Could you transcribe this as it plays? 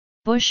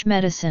Bush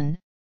medicine,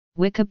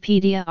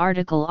 Wikipedia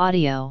article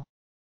audio.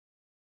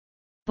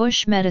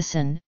 Bush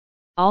medicine,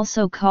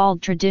 also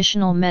called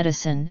traditional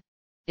medicine,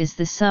 is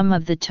the sum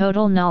of the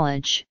total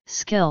knowledge,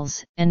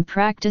 skills, and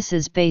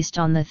practices based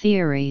on the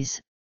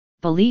theories,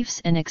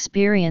 beliefs and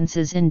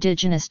experiences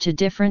indigenous to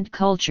different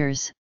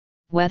cultures,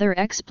 whether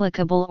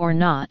explicable or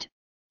not,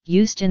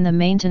 used in the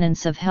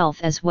maintenance of health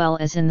as well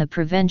as in the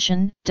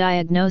prevention,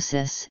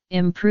 diagnosis,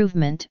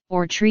 improvement,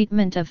 or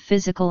treatment of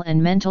physical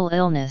and mental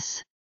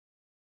illness.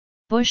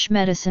 Bush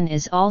medicine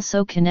is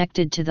also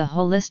connected to the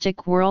holistic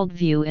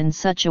worldview in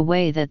such a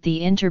way that the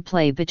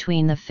interplay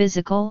between the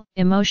physical,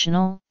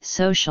 emotional,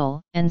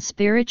 social, and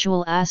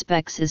spiritual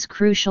aspects is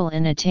crucial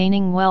in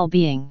attaining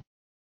well-being.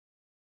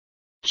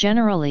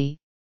 Generally,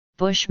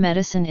 bush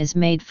medicine is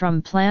made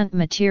from plant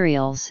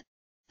materials,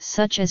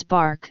 such as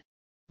bark,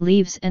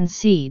 leaves and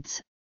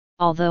seeds,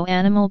 although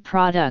animal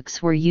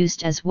products were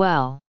used as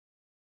well.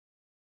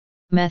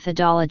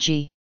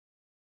 Methodology.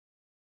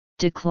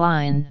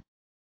 Decline.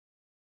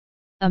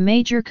 A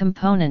major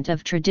component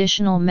of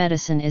traditional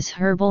medicine is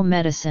herbal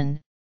medicine,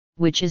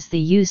 which is the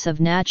use of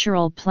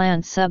natural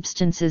plant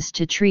substances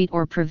to treat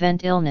or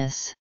prevent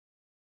illness.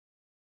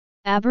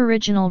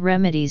 Aboriginal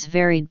remedies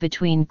varied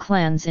between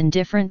clans in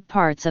different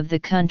parts of the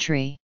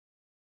country.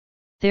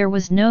 There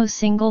was no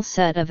single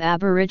set of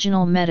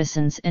Aboriginal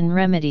medicines and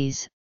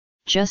remedies,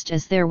 just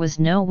as there was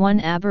no one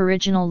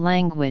Aboriginal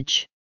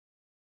language.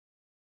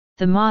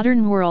 The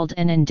modern world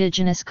and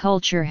indigenous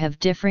culture have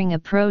differing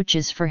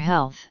approaches for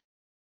health.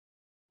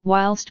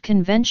 Whilst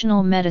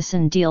conventional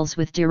medicine deals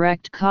with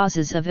direct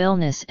causes of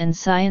illness and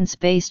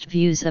science-based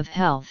views of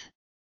health,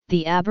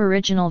 the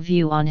Aboriginal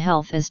view on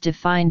health as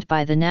defined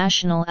by the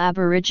National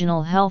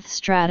Aboriginal Health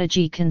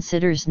Strategy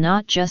considers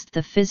not just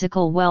the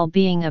physical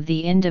well-being of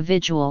the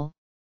individual,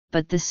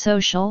 but the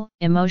social,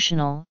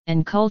 emotional,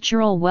 and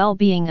cultural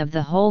well-being of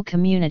the whole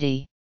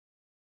community.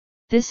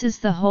 This is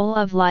the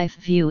whole-of-life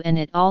view, and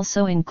it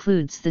also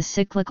includes the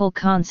cyclical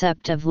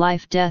concept of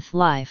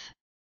life-death-life.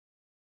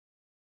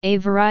 A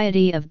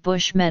variety of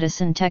bush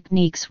medicine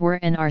techniques were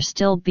and are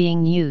still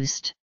being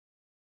used.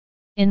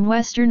 In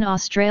Western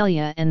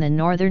Australia and the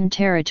Northern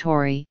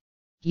Territory,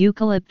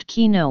 eucalypt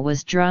kino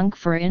was drunk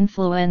for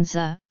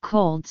influenza,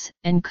 colds,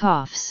 and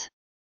coughs.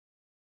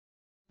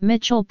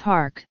 Mitchell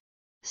Park,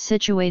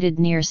 situated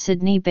near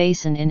Sydney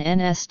Basin in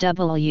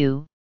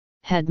NSW,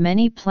 had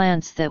many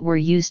plants that were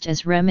used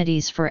as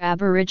remedies for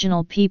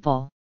Aboriginal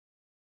people.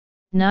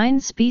 9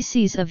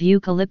 species of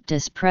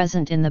eucalyptus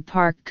present in the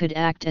park could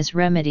act as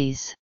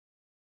remedies.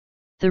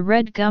 The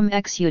red gum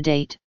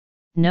exudate,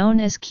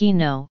 known as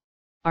kino,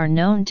 are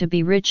known to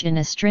be rich in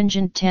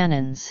astringent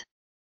tannins.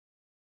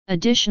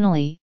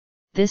 Additionally,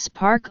 this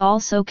park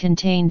also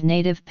contained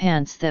native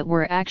plants that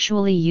were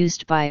actually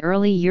used by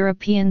early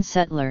European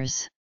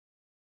settlers.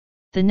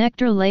 The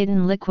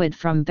nectar-laden liquid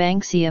from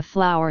banksia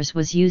flowers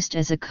was used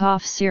as a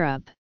cough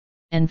syrup,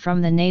 and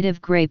from the native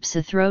grapes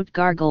a throat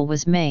gargle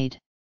was made.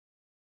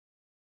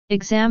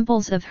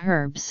 Examples of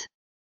herbs.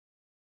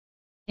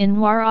 In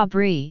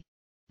Warrabri,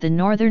 the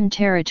Northern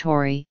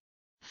Territory,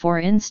 for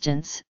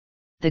instance,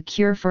 the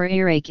cure for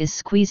earache is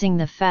squeezing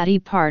the fatty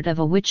part of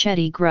a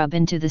witchetty grub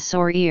into the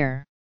sore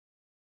ear.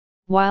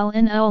 While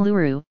in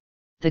Uluru,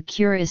 the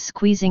cure is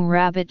squeezing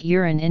rabbit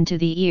urine into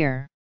the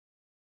ear.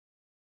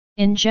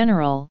 In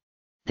general,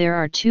 there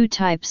are 2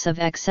 types of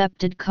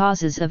accepted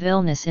causes of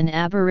illness in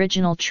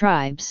Aboriginal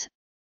tribes: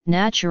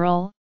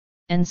 natural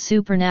and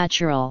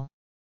supernatural.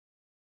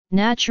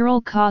 Natural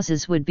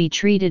causes would be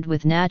treated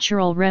with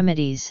natural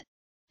remedies,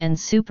 and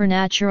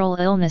supernatural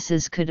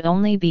illnesses could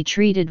only be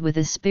treated with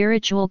a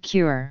spiritual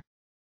cure.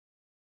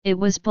 It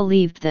was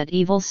believed that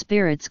evil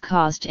spirits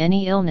caused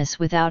any illness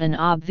without an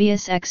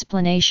obvious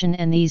explanation,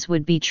 and these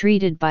would be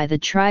treated by the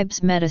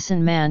tribe's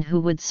medicine man, who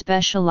would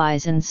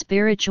specialize in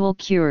spiritual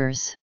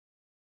cures.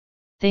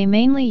 They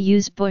mainly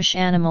use bush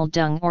animal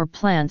dung or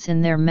plants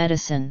in their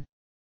medicine.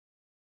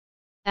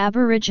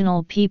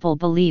 Aboriginal people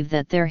believe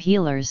that their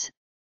healers,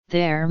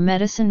 their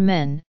medicine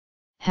men,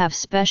 have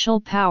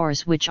special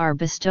powers which are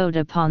bestowed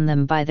upon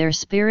them by their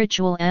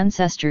spiritual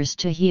ancestors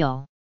to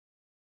heal.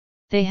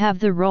 They have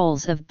the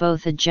roles of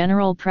both a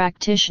general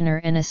practitioner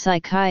and a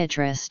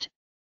psychiatrist,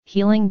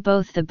 healing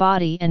both the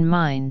body and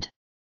mind.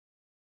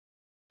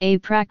 A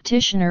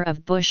practitioner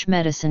of bush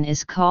medicine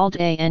is called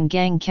a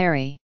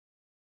Ngangkari.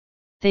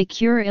 They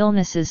cure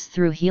illnesses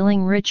through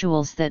healing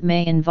rituals that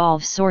may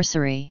involve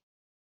sorcery.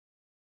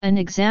 An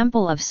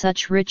example of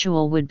such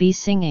ritual would be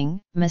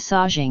singing,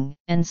 massaging,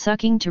 and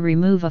sucking to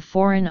remove a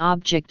foreign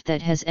object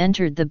that has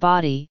entered the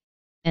body,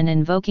 and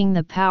invoking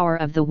the power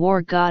of the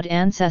war god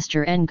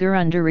ancestor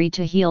Ngurunderi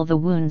to heal the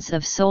wounds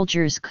of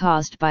soldiers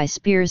caused by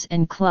spears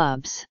and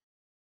clubs.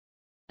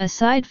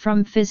 Aside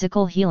from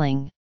physical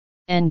healing,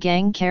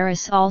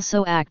 Ngangkaris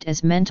also act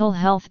as mental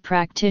health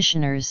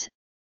practitioners,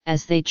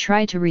 as they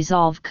try to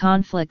resolve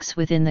conflicts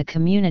within the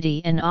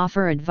community and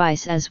offer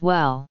advice as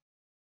well.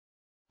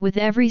 With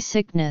every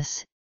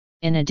sickness,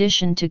 in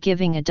addition to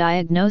giving a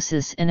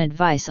diagnosis and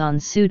advice on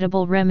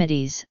suitable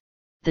remedies,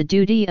 the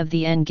duty of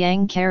the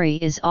Ngangkari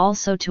is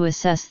also to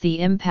assess the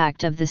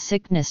impact of the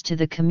sickness to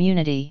the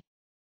community.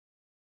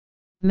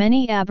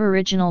 Many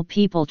Aboriginal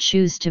people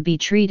choose to be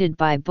treated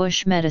by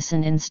bush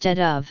medicine instead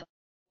of,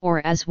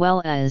 or as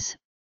well as,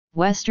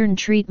 Western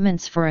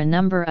treatments for a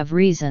number of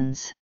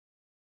reasons.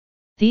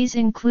 These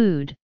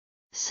include,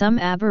 some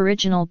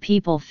Aboriginal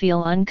people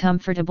feel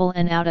uncomfortable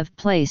and out of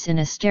place in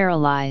a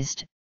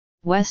sterilized,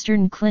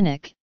 Western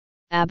clinic.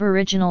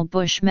 Aboriginal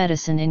bush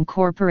medicine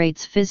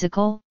incorporates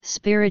physical,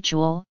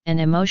 spiritual, and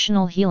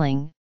emotional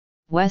healing.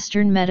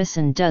 Western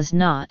medicine does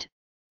not,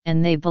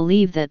 and they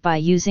believe that by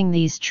using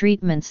these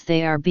treatments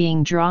they are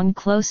being drawn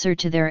closer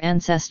to their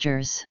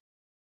ancestors.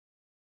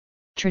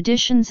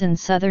 Traditions in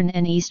southern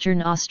and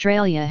eastern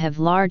Australia have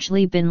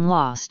largely been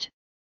lost,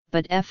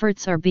 but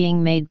efforts are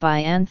being made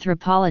by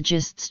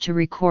anthropologists to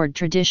record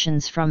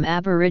traditions from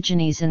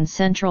Aborigines in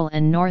central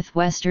and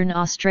northwestern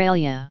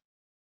Australia.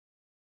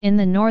 In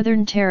the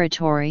Northern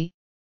Territory,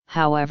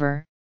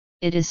 however,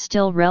 it is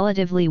still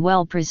relatively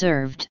well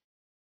preserved.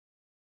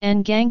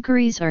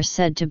 Ngangkaris are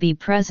said to be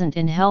present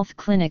in health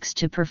clinics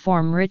to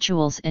perform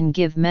rituals and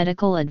give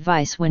medical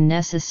advice when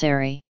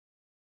necessary.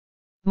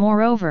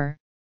 Moreover,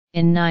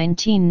 in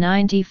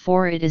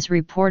 1994 it is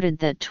reported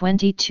that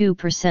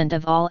 22%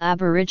 of all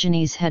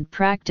Aborigines had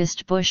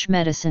practiced bush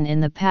medicine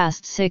in the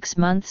past 6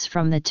 months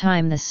from the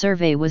time the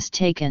survey was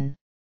taken.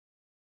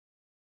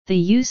 The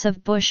use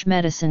of bush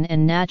medicine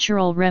and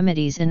natural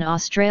remedies in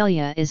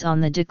Australia is on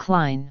the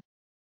decline.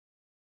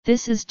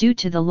 This is due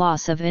to the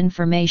loss of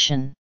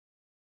information.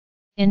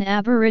 In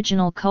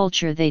Aboriginal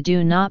culture they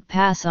do not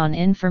pass on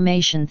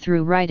information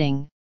through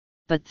writing,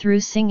 but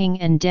through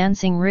singing and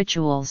dancing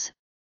rituals,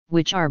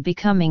 which are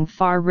becoming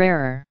far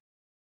rarer.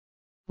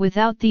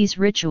 Without these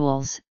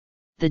rituals,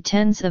 the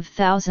tens of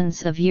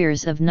thousands of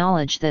years of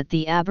knowledge that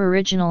the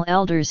Aboriginal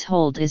elders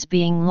hold is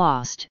being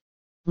lost,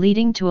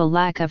 leading to a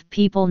lack of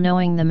people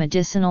knowing the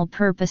medicinal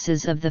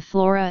purposes of the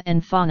flora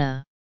and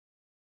fauna.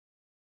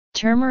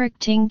 Turmeric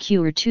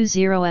tincture 20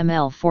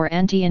 ml for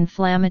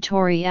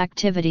anti-inflammatory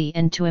activity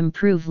and to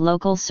improve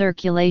local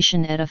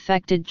circulation at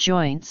affected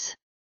joints.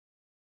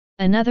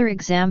 Another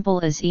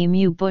example is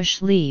emu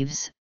bush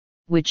leaves,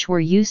 which were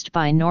used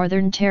by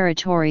Northern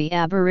Territory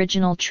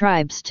Aboriginal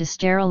tribes to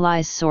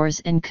sterilize sores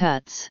and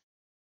cuts.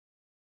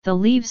 The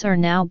leaves are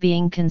now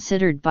being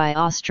considered by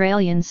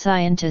Australian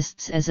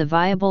scientists as a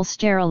viable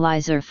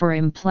sterilizer for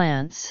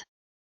implants.